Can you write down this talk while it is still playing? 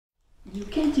You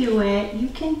can do it. You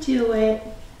can do it.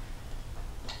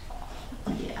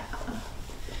 Yeah.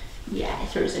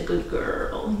 Yes, there's a good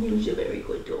girl. You're a very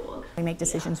good dog. We make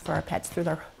decisions for our pets through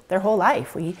their whole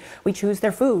life. We choose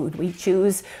their food. We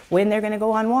choose when they're going to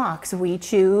go on walks. We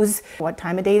choose what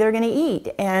time of day they're going to eat.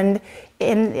 And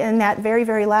in that very,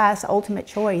 very last ultimate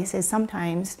choice is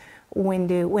sometimes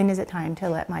when is it time to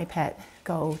let my pet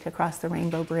go to cross the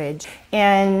rainbow bridge.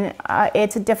 And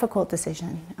it's a difficult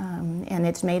decision. And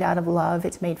it's made out of love.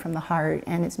 It's made from the heart,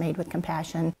 and it's made with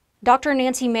compassion. Dr.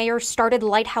 Nancy Mayer started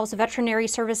Lighthouse Veterinary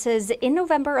Services in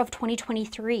November of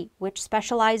 2023, which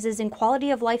specializes in quality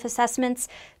of life assessments,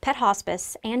 pet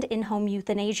hospice, and in-home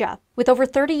euthanasia. With over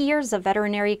 30 years of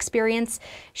veterinary experience,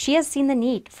 she has seen the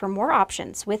need for more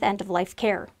options with end-of-life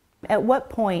care. At what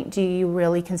point do you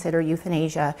really consider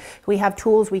euthanasia? We have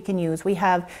tools we can use. We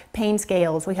have pain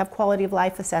scales. We have quality of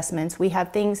life assessments. We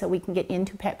have things that we can get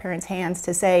into pet parents' hands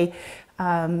to say,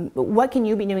 what can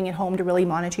you be doing at home to really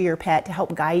monitor your pet to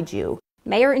help guide you?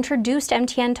 Mayer introduced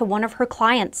MTN to one of her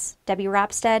clients, Debbie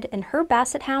Rapstead, and her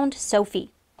basset hound,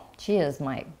 Sophie. She is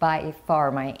by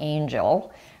far my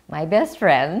angel, my best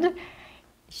friend.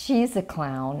 She's a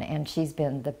clown, and she's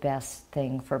been the best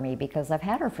thing for me because I've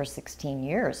had her for 16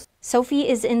 years. Sophie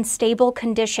is in stable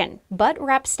condition, but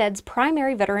Rapstead's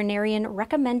primary veterinarian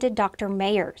recommended Dr.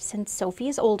 Mayer since Sophie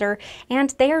is older and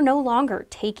they are no longer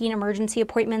taking emergency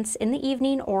appointments in the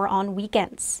evening or on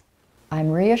weekends. I'm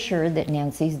reassured that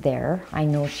Nancy's there. I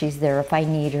know she's there if I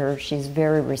need her. She's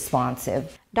very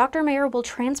responsive. Dr. Mayer will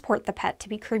transport the pet to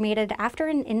be cremated after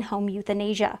an in-home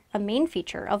euthanasia, a main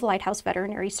feature of Lighthouse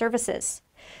Veterinary Services.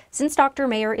 Since Dr.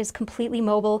 Mayer is completely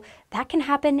mobile, that can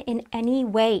happen in any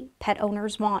way pet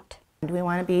owners want. Do we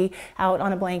want to be out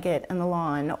on a blanket on the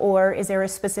lawn, or is there a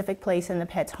specific place in the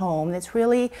pet's home that's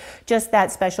really just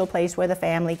that special place where the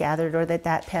family gathered or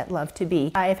that pet loved to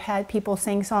be? I've had people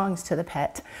sing songs to the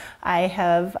pet. I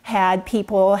have had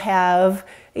people have,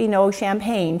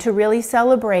 champagne to really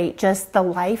celebrate just the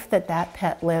life that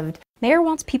pet lived. Mayer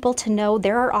wants people to know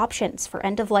there are options for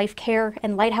end-of-life care,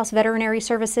 and Lighthouse Veterinary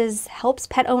Services helps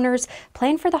pet owners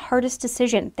plan for the hardest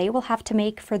decision they will have to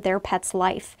make for their pet's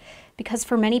life. Because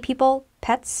for many people,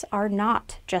 pets are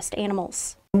not just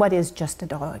animals. What is just a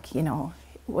dog,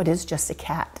 What is just a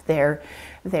cat?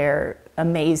 They're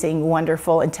amazing,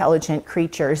 wonderful, intelligent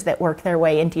creatures that work their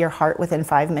way into your heart within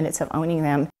 5 minutes of owning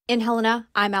them. In Helena,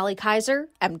 I'm Allie Kaiser,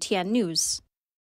 MTN News.